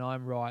wrong, and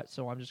I'm right,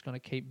 so I'm just going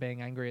to keep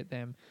being angry at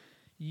them.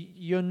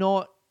 You're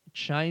not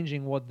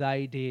changing what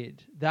they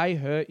did. They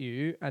hurt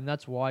you, and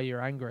that's why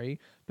you're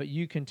angry, but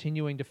you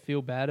continuing to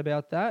feel bad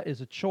about that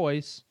is a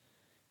choice,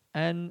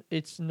 and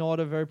it's not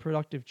a very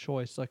productive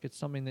choice. Like, it's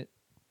something that,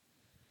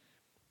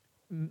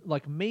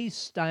 like me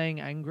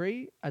staying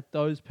angry at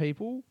those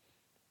people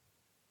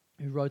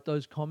who wrote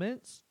those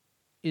comments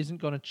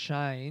isn't going to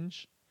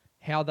change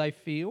how they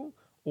feel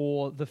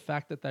or the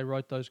fact that they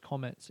wrote those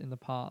comments in the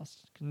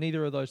past.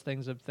 Neither of those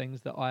things are things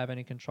that I have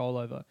any control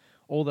over.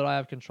 All that I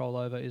have control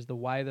over is the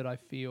way that I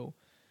feel.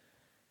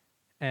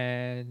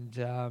 And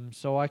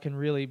so I can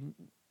really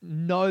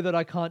know that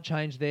I can't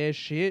change their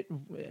shit,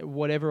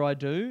 whatever I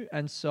do.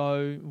 And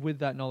so with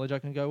that knowledge, I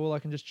can go, well, I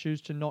can just choose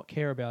to not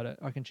care about it.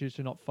 I can choose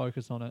to not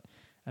focus on it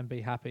and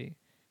be happy.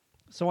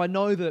 So I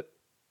know that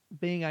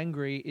being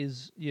angry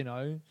is,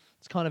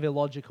 it's kind of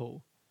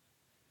illogical.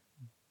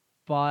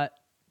 But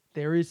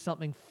there is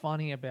something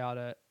funny about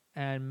it.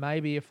 And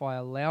maybe if I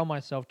allow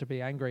myself to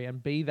be angry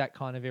and be that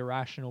kind of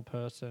irrational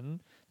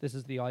person, this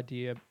is the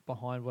idea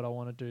behind what I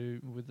want to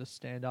do with the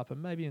stand-up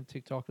and maybe in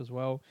TikTok as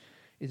well,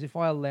 is if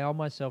I allow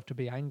myself to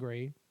be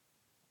angry,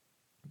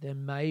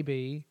 then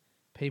maybe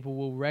people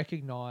will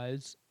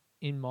recognize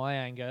in my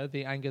anger,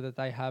 the anger that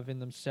they have in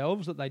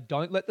themselves, that they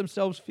don't let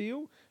themselves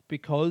feel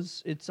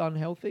because it's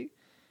unhealthy.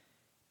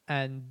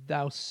 And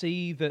they'll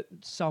see that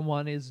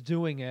someone is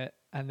doing it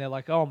and they're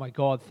like, oh my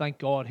God, thank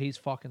God he's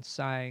fucking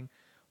saying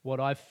what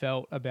I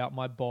felt about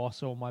my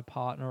boss or my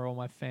partner or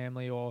my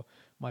family or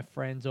my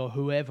friends or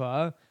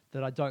whoever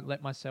that I don't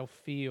let myself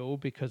feel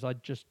because I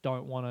just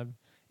don't want to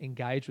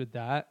engage with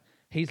that.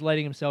 He's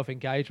letting himself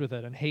engage with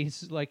it, and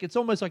he's like, it's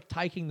almost like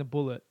taking the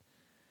bullet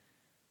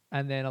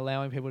and then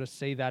allowing people to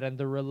see that and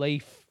the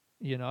relief,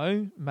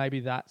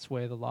 maybe that's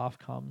where the laugh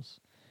comes.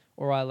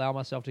 Or I allow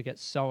myself to get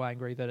so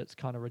angry that it's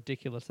kind of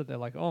ridiculous that they're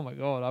like, oh my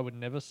God, I would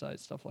never say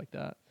stuff like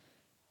that.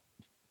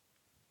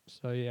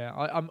 So yeah,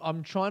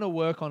 I'm trying to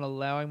work on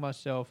allowing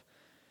myself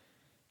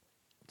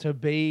to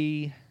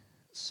be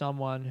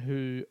someone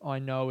who I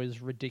know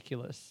is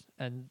ridiculous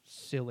and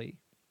silly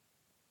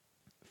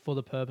for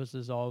the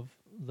purposes of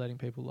letting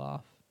people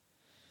laugh.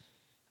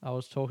 I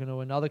was talking to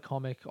another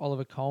comic,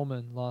 Oliver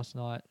Coleman, last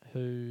night,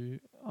 who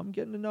I'm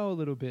getting to know a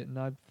little bit, and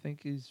I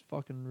think he's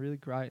fucking really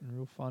great and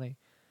real funny.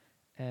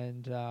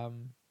 And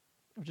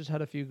I've just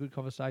had a few good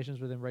conversations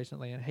with him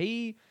recently, and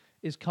he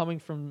is coming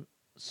from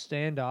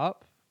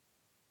stand-up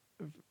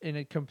in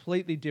a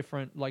completely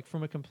different, like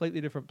from a completely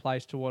different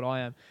place to what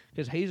I am,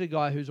 because he's a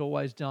guy who's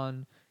always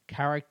done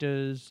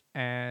characters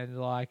and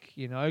like,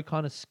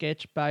 kind of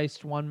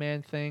sketch-based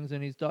one-man things,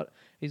 and he's got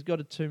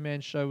a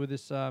two-man show with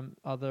this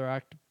other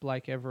actor,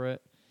 Blake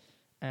Everett,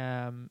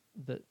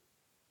 that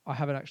I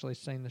haven't actually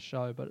seen the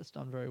show, but it's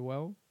done very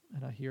well,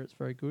 and I hear it's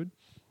very good.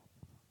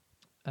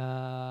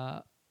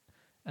 And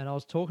I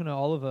was talking to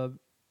Oliver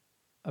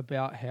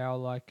about how,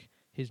 like,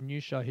 his new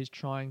show he's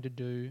trying to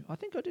do, I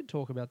think I did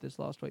talk about this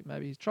last week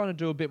maybe, he's trying to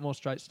do a bit more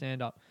straight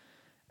stand-up.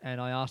 And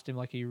I asked him,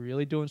 like, are you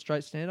really doing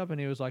straight stand-up? And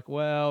he was like,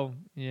 well,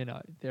 you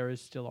know, there is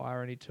still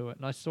irony to it.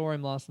 And I saw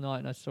him last night,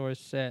 and I saw his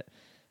set,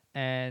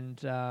 and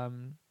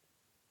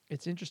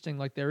it's interesting,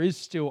 like, there is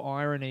still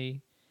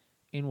irony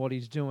in what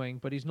he's doing,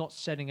 but he's not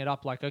setting it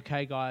up like,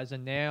 okay, guys,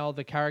 and now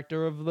the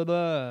character of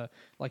the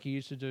like he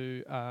used to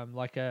do,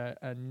 like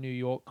a New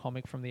York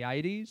comic from the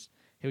 80s.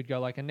 He would go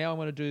like, and now I'm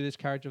going to do this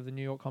character of the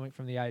New York comic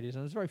from the 80s.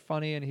 And it's very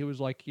funny, and he was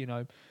like, you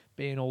know,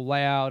 being all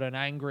loud and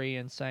angry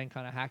and saying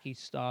kind of hacky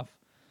stuff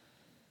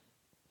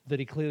that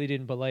he clearly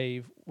didn't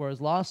believe.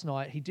 Whereas last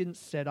night, he didn't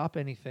set up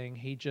anything.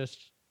 He just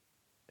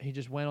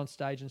went on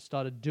stage and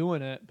started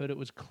doing it, but it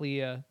was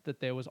clear that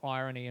there was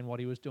irony in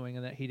what he was doing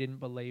and that he didn't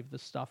believe the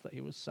stuff that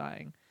he was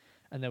saying.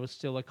 And there was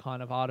still a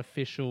kind of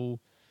artificial,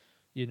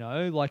 you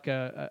know, like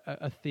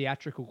a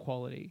theatrical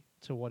quality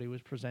to what he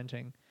was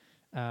presenting.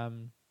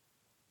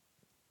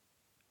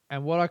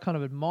 And what I kind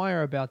of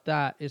admire about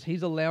that is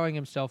he's allowing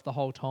himself the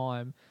whole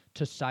time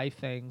to say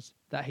things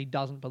that he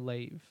doesn't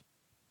believe.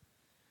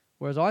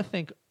 Whereas I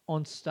think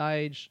on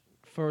stage,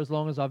 for as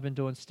long as I've been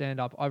doing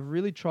stand-up, I've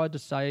really tried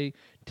to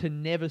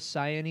never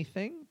say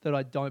anything that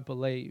I don't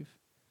believe.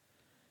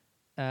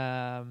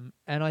 And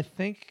I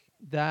think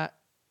that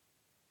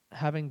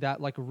having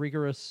that, like,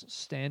 rigorous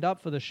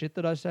stand-up for the shit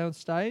that I say on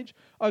stage,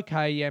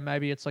 okay, yeah,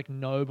 maybe it's, like,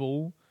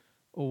 noble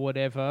or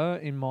whatever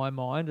in my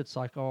mind. It's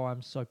like, oh,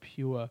 I'm so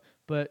pure.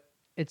 But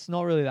it's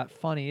not really that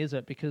funny, is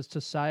it? Because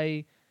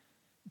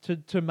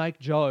to make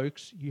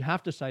jokes, you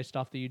have to say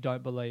stuff that you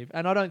don't believe.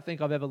 And I don't think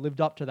I've ever lived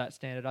up to that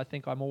standard. I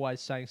think I'm always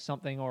saying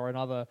something or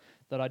another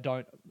that I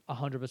don't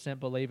 100%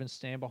 believe and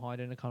stand behind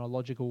in a kind of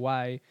logical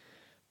way.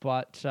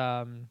 But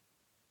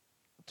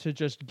to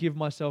just give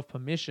myself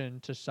permission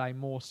to say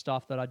more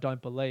stuff that I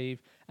don't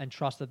believe and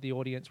trust that the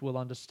audience will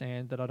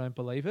understand that I don't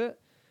believe it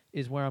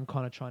is where I'm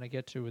kind of trying to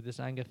get to with this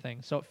anger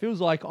thing. So it feels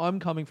like I'm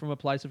coming from a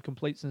place of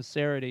complete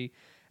sincerity,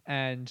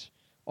 and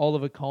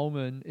Oliver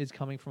Coleman is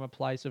coming from a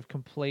place of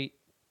complete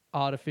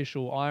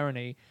artificial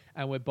irony,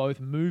 and we're both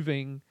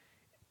moving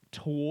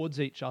towards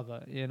each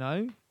other, you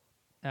know,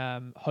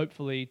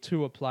 hopefully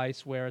to a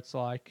place where it's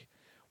like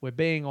we're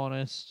being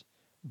honest,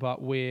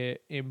 but we're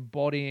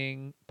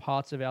embodying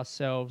parts of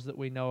ourselves that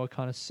we know are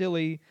kind of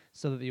silly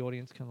so that the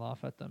audience can laugh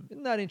at them.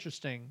 Isn't that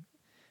interesting?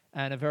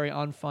 And a very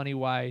unfunny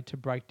way to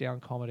break down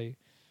comedy.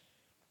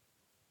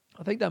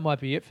 I think that might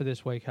be it for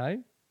this week, hey?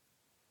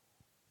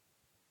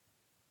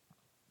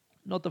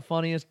 Not the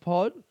funniest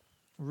pod.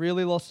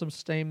 Really lost some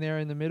steam there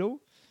in the middle.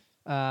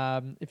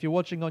 If you're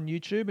watching on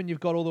YouTube and you've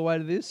got all the way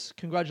to this,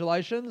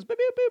 congratulations. Pew,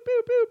 pew, pew,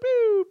 pew,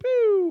 pew,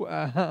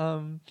 pew,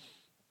 pew.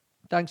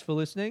 Thanks for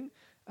listening.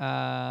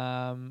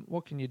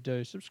 What can you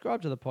do?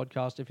 Subscribe to the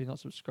podcast if you're not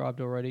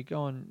subscribed already.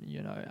 Go on,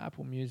 you know,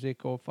 Apple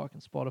Music or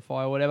fucking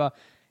Spotify or whatever.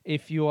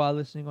 If you are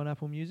listening on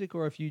Apple Music,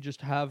 or if you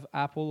just have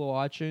Apple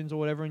or iTunes or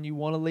whatever and you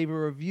want to leave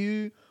a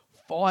review,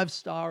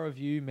 5-star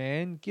review,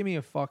 man. Give me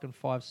a fucking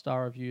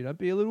 5-star review. Don't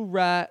be a little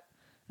rat.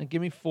 And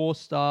give me 4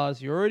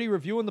 stars. You're already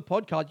reviewing the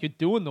podcast. You're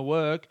doing the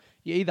work.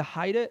 You either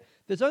hate it.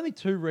 There's only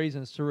 2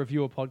 reasons to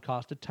review a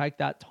podcast, to take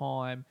that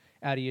time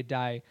out of your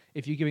day.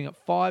 If you're giving it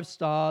 5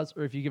 stars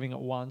or if you're giving it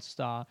 1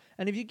 star.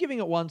 And if you're giving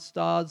it 1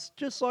 stars,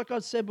 just like I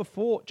said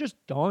before, just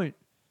don't.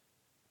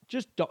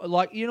 Just don't.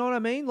 Like, you know what I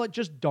mean? Like,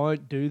 just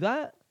don't do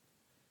that.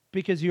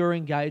 Because you're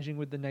engaging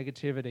with the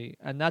negativity.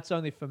 And that's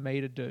only for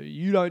me to do.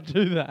 You don't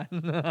do that.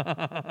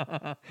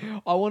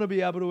 I want to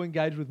be able to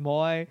engage with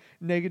my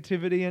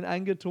negativity and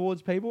anger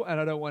towards people, and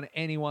I don't want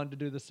anyone to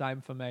do the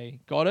same for me.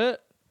 Got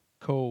it?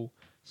 Cool.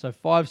 So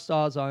 5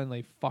 stars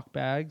only, fuck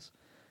bags.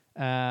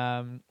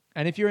 And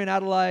if you're in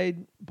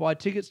Adelaide, buy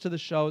tickets to the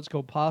show. It's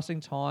called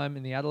Passing Time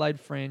in the Adelaide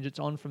Fringe. It's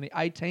on from the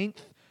 18th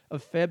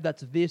of Feb.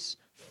 That's this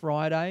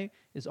Friday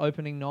is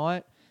opening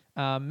night.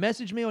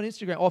 Message me on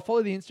Instagram or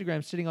follow the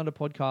Instagram Sitting Under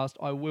Podcast.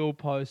 I will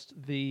post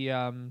the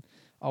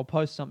I'll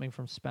post something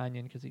from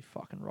Spanian because he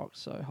fucking rocks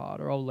so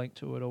hard, or I'll link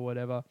to it or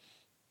whatever.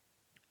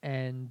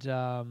 And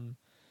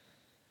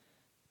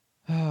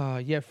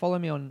yeah, follow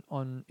me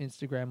on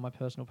Instagram, my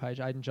personal page,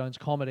 Aidan Jones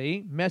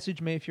Comedy.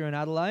 Message me if you're in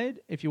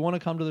Adelaide. If you want to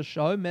come to the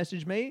show,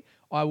 message me.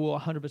 I will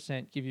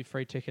 100% give you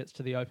free tickets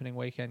to the opening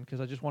weekend because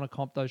I just want to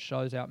comp those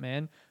shows out,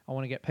 man. I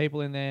want to get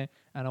people in there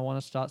and I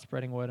want to start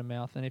spreading word of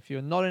mouth. And if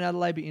you're not in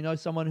Adelaide but you know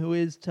someone who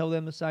is, tell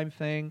them the same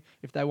thing.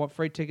 If they want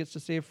free tickets to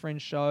see a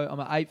Fringe show, I'm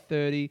at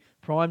 8:30,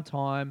 prime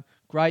time,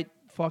 great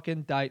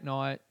fucking date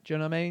night. Do you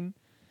know what I mean?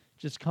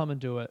 Just come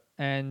and do it.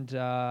 And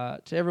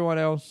to everyone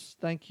else,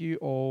 thank you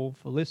all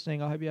for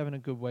listening. I hope you're having a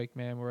good week,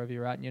 man, wherever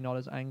you're at, and you're not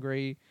as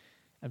angry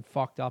and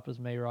fucked up as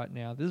me right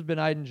now. This has been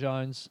Aidan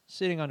Jones,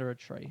 sitting under a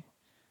tree.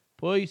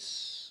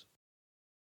 Peace.